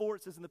Philippians 4,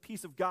 it says, and the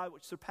peace of God,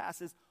 which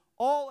surpasses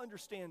all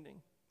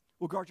understanding,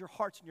 will guard your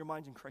hearts and your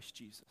minds in Christ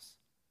Jesus.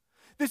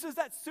 This is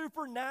that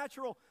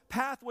supernatural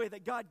pathway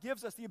that God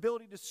gives us, the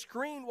ability to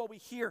screen what we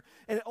hear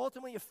and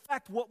ultimately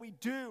affect what we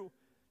do,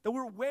 that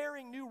we're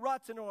wearing new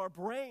ruts into our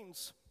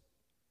brains.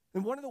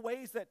 And one of the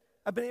ways that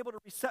I've been able to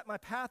reset my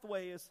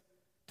pathway is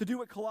to do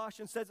what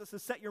Colossians says, it's to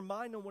set your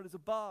mind on what is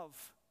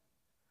above,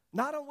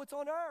 not on what's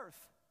on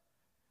earth.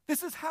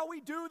 This is how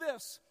we do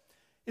this,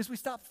 is we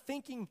stop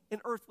thinking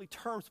in earthly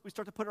terms. We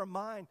start to put our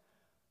mind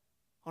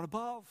on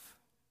above.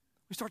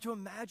 We start to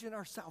imagine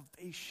our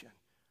salvation.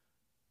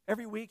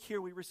 Every week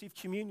here we receive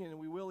communion, and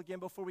we will again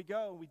before we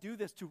go. And we do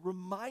this to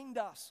remind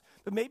us.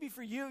 But maybe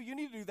for you, you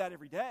need to do that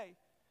every day.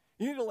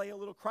 You need to lay a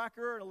little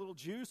cracker and a little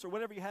juice or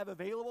whatever you have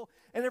available.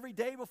 And every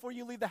day before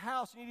you leave the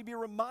house, you need to be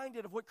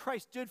reminded of what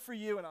Christ did for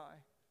you and I.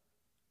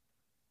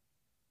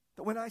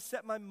 That when I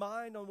set my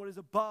mind on what is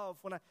above,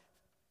 when I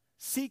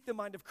seek the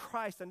mind of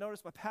Christ, I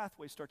notice my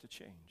pathways start to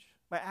change.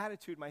 My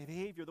attitude, my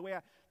behavior, the way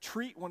I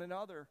treat one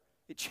another,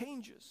 it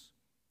changes.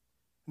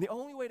 And the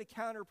only way to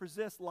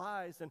counter-resist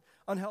lies and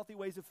unhealthy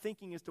ways of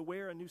thinking is to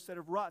wear a new set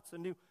of ruts, a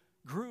new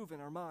groove in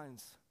our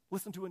minds,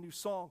 listen to a new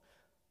song.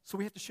 So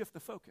we have to shift the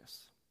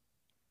focus.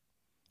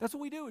 That's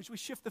what we do, is we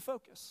shift the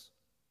focus.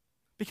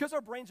 Because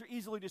our brains are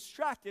easily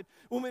distracted,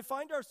 when we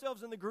find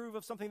ourselves in the groove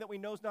of something that we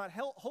know is not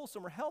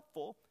wholesome or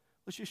helpful,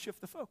 let's just shift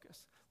the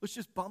focus. Let's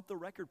just bump the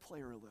record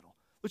player a little.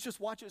 Let's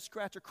just watch it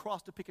scratch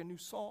across to pick a new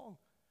song.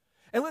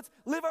 And let's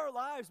live our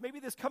lives, maybe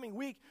this coming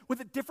week, with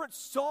a different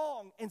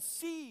song and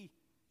see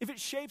if it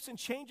shapes and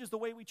changes the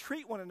way we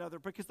treat one another.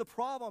 Because the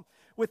problem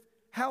with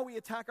how we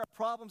attack our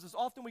problems is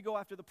often we go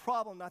after the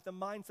problem, not the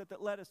mindset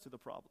that led us to the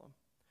problem.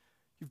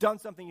 You've done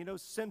something you know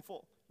is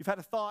sinful. You've had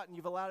a thought and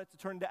you've allowed it to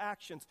turn into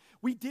actions.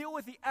 We deal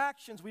with the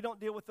actions. We don't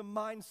deal with the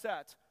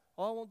mindset.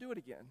 Oh, I won't do it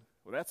again.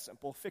 Well, that's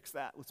simple. Fix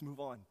that. Let's move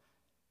on.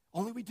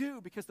 Only we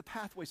do because the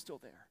pathway's still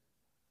there.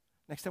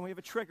 Next time we have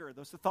a trigger,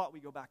 that's the thought we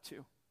go back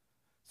to.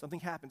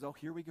 Something happens. Oh,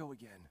 here we go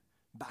again.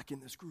 Back in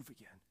this groove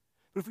again.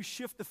 But if we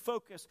shift the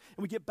focus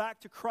and we get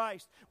back to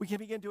Christ, we can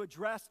begin to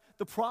address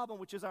the problem,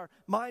 which is our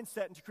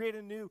mindset, and to create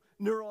a new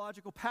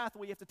neurological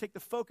pathway. You have to take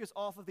the focus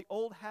off of the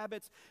old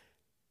habits,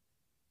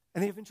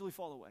 and they eventually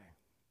fall away.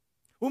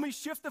 When we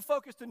shift the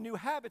focus to new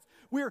habits,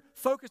 we're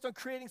focused on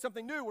creating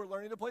something new. We're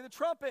learning to play the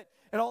trumpet,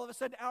 and all of a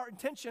sudden our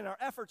intention, our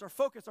efforts, our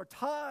focus, our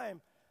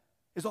time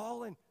is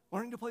all in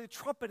learning to play the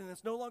trumpet, and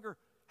it's no longer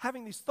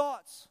having these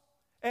thoughts.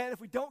 And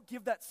if we don't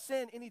give that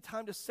sin any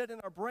time to sit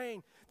in our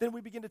brain, then we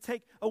begin to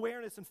take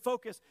awareness and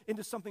focus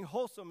into something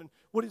wholesome and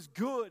what is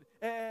good.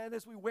 And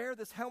as we wear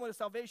this helmet of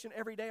salvation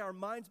every day, our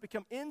minds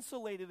become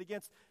insulated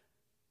against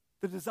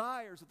the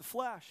desires of the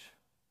flesh,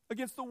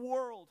 against the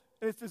world,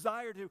 and its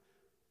desire to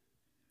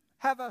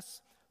have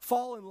us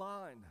fall in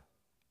line.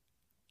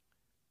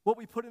 What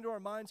we put into our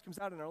minds comes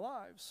out in our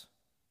lives.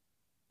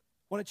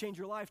 Want to change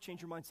your life?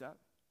 Change your mindset.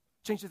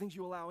 Change the things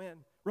you allow in.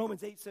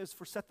 Romans 8 says,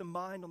 for set the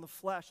mind on the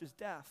flesh is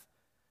death,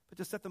 but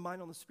to set the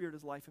mind on the Spirit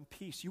is life and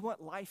peace. You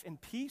want life and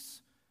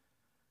peace?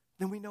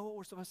 Then we know what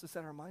we're supposed to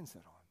set our mindset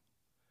on.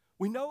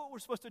 We know what we're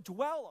supposed to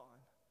dwell on.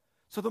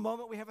 So the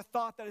moment we have a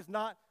thought that is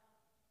not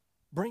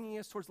bringing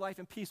us towards life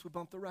and peace, we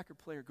bump the record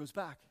player, it goes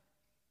back.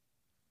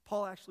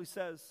 Paul actually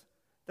says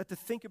that to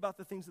think about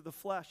the things of the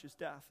flesh is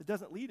death. It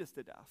doesn't lead us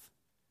to death.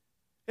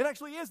 It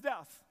actually is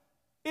death.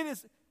 It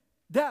is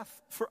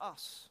death for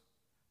us.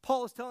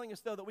 Paul is telling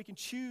us, though, that we can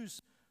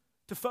choose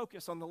to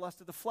focus on the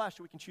lust of the flesh,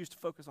 or we can choose to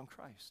focus on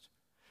Christ.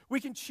 We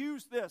can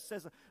choose this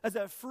as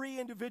a free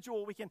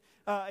individual. We can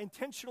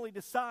intentionally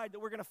decide that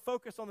we're going to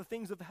focus on the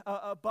things of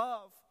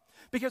above.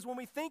 Because when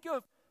we think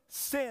of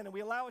sin and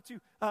we allow it to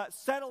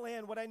settle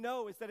in, what I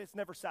know is that it's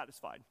never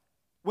satisfied.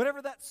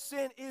 Whatever that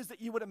sin is that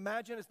you would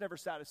imagine, it's never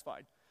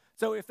satisfied.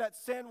 So if that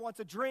sin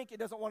wants a drink, it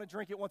doesn't want a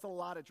drink, it wants a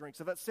lot of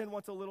drinks. If that sin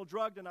wants a little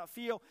drug to not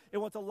feel, it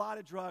wants a lot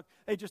of drug.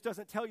 It just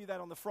doesn't tell you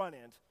that on the front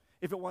end.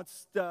 If it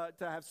wants to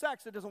have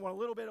sex, it doesn't want a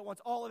little bit, it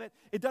wants all of it.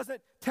 It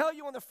doesn't tell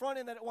you on the front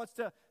end that it wants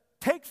to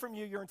take from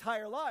you your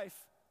entire life.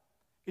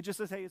 It just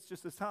says, hey, it's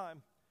just this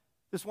time.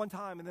 this one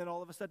time, and then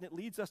all of a sudden it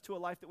leads us to a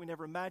life that we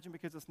never imagined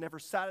because it's never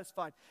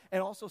satisfied.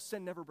 And also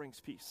sin never brings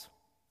peace.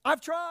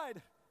 I've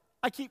tried.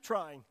 I keep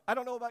trying. I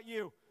don't know about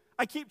you.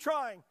 I keep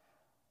trying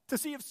to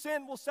see if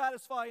sin will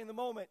satisfy in the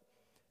moment.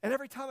 And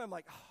every time I'm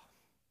like, oh,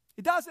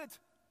 it doesn't.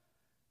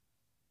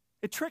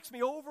 It tricks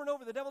me over and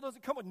over. The devil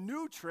doesn't come with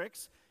new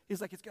tricks.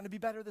 He's like, it's going to be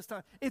better this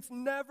time. It's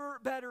never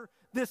better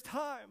this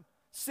time.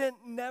 Sin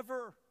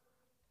never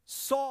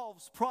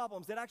solves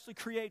problems. It actually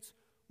creates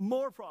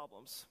more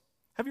problems.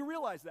 Have you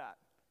realized that?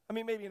 I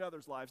mean, maybe in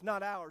others' lives,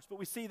 not ours, but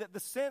we see that the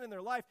sin in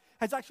their life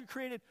has actually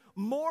created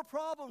more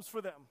problems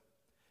for them.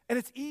 And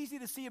it's easy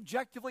to see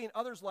objectively in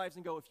others' lives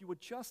and go, if you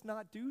would just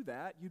not do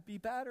that, you'd be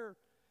better.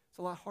 It's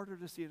a lot harder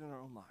to see it in our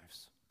own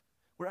lives,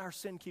 where our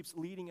sin keeps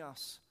leading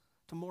us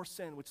to more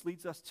sin, which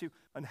leads us to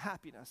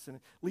unhappiness, and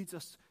it leads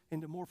us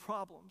into more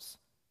problems.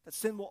 That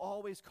sin will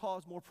always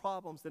cause more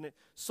problems than it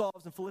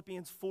solves. In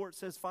Philippians 4, it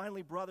says,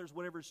 finally, brothers,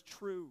 whatever is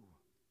true,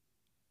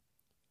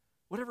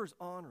 whatever is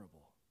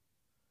honorable,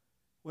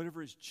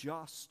 whatever is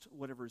just,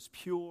 whatever is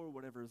pure,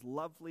 whatever is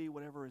lovely,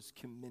 whatever is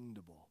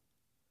commendable.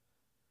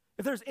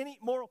 If there's any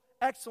moral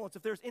excellence,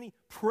 if there's any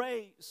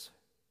praise,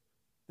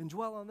 then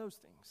dwell on those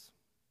things.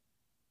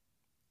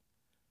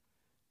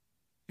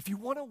 If you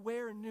want to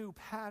wear new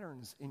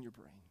patterns in your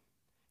brain,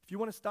 if you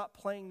want to stop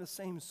playing the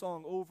same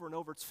song over and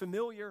over, it's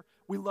familiar.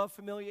 We love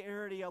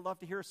familiarity. I love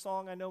to hear a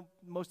song. I know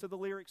most of the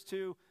lyrics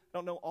too. I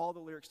don't know all the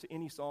lyrics to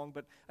any song,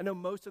 but I know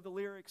most of the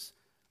lyrics.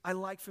 I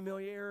like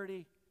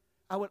familiarity.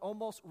 I would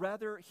almost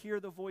rather hear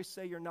the voice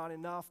say you're not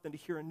enough than to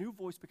hear a new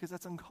voice because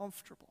that's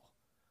uncomfortable.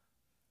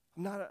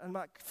 I'm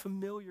not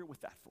familiar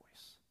with that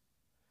voice.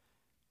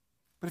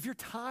 But if you're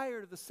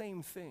tired of the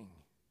same thing,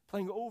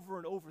 playing over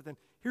and over, then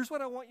here's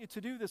what I want you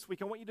to do this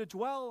week. I want you to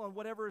dwell on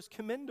whatever is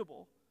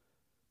commendable.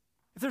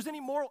 If there's any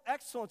moral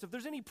excellence, if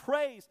there's any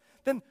praise,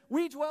 then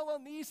we dwell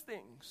on these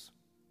things.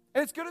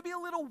 And it's going to be a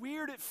little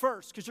weird at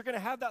first because you're going to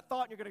have that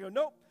thought and you're going to go,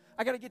 nope,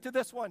 I got to get to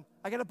this one.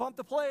 I got to bump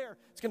the player.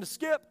 It's going to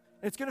skip,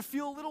 and it's going to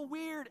feel a little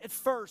weird at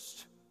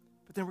first.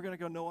 But then we're going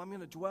to go, no, I'm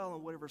going to dwell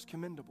on whatever is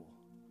commendable.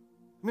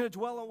 I'm going to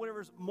dwell on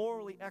whatever is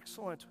morally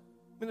excellent.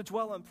 I'm going to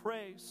dwell on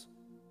praise.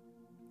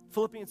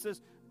 Philippians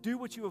says, do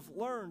what you have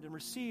learned and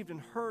received and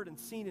heard and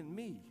seen in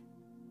me.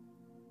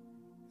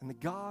 And the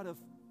God of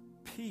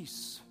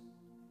peace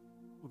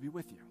will be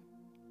with you.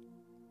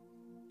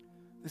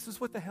 This is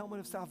what the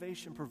helmet of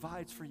salvation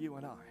provides for you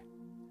and I.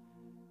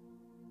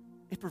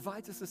 It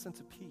provides us a sense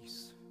of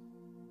peace.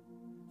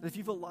 That if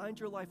you've aligned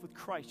your life with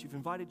Christ, you've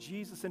invited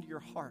Jesus into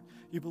your heart,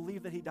 you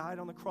believe that he died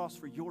on the cross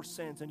for your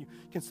sins, and you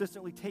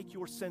consistently take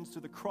your sins to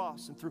the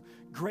cross, and through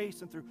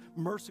grace and through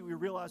mercy, we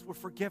realize we're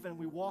forgiven.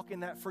 We walk in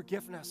that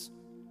forgiveness.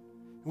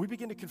 And we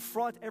begin to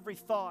confront every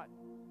thought.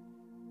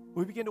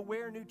 We begin to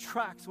wear new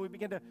tracks, and we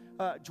begin to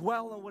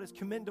dwell on what is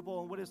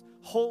commendable and what is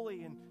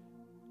holy, and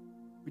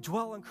we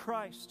dwell on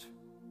Christ.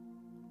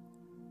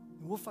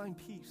 And we'll find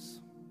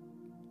peace,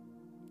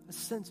 a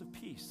sense of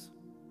peace.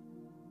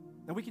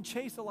 And we can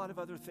chase a lot of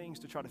other things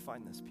to try to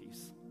find this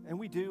peace. And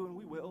we do, and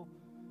we will.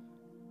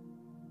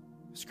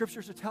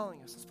 Scriptures are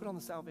telling us, let's put on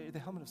the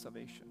helmet of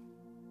salvation.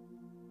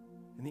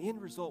 And the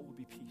end result will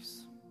be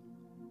peace.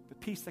 But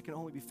peace that can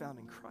only be found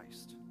in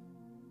Christ.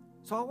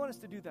 So I want us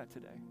to do that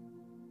today.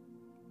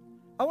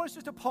 I want us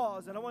just to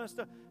pause, and I want us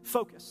to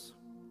focus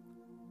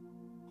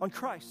on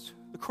Christ,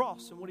 the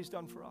cross, and what he's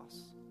done for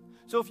us.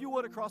 So if you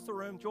would, across the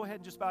room, go ahead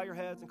and just bow your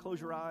heads and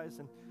close your eyes.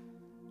 And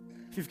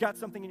if you've got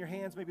something in your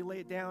hands, maybe lay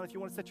it down. If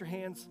you want to set your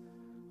hands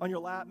on your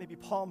lap, maybe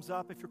palms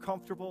up if you're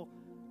comfortable.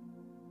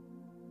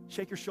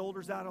 Shake your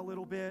shoulders out a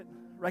little bit.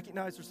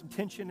 Recognize there's some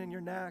tension in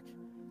your neck.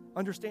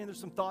 Understand there's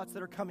some thoughts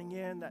that are coming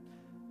in that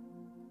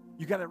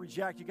you got to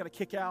reject, you got to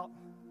kick out.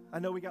 I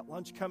know we got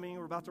lunch coming,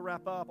 we're about to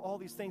wrap up. All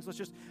these things, let's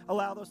just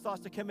allow those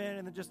thoughts to come in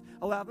and then just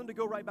allow them to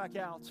go right back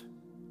out.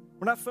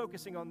 We're not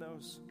focusing on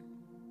those.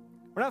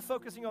 We're not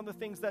focusing on the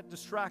things that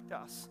distract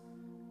us.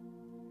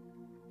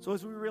 So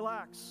as we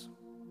relax,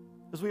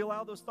 as we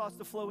allow those thoughts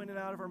to flow in and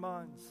out of our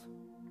minds,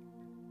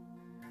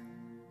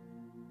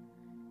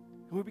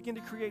 and we begin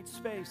to create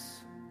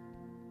space.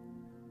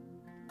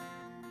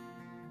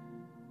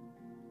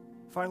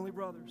 Finally,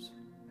 brothers,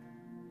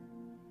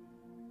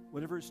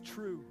 whatever is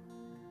true,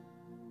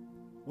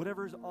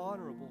 whatever is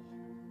honorable,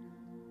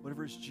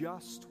 whatever is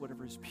just,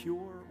 whatever is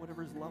pure,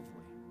 whatever is lovely,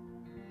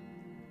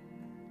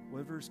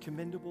 whatever is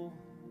commendable,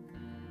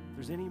 if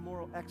there's any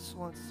moral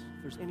excellence,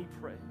 if there's any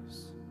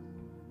praise,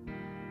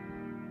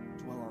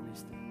 dwell on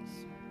these things.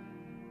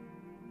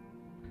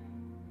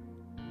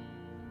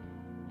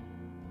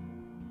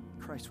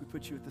 Christ, we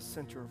put you at the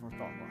center of our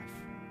thought life.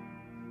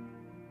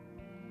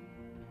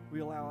 We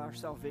allow our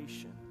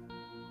salvation,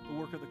 the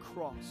work of the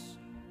cross,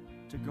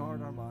 to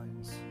guard our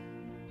minds.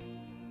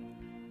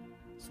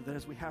 So that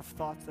as we have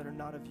thoughts that are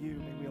not of you,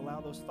 may we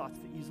allow those thoughts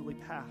to easily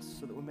pass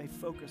so that we may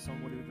focus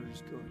on whatever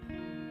is good.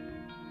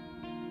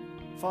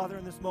 Father,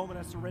 in this moment,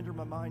 I surrender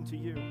my mind to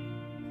you.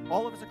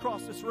 All of us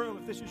across this room,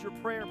 if this is your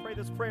prayer, pray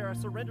this prayer. I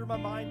surrender my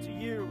mind to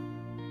you.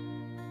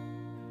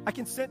 I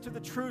consent to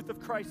the truth of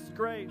Christ's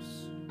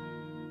grace.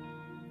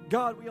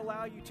 God, we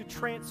allow you to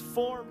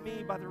transform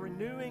me by the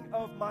renewing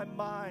of my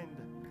mind.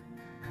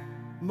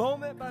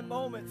 Moment by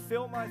moment,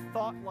 fill my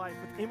thought life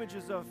with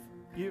images of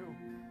you.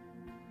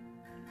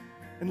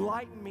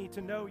 Enlighten me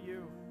to know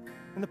you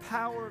and the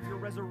power of your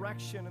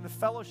resurrection and the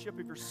fellowship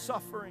of your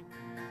suffering.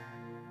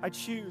 I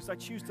choose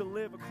to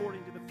live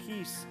according to the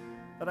peace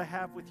that I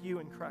have with you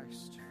in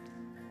Christ.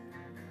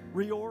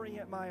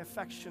 Reorient my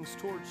affections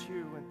towards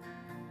you and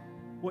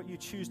what you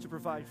choose to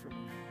provide for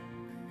me.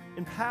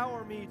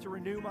 Empower me to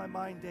renew my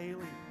mind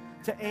daily,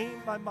 to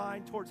aim my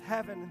mind towards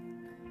heaven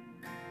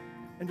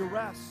and to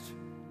rest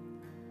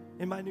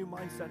in my new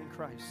mindset in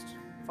Christ.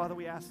 Father,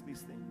 we ask these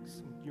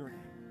things in your name.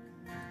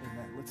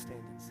 Amen. Let's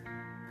stand and sing.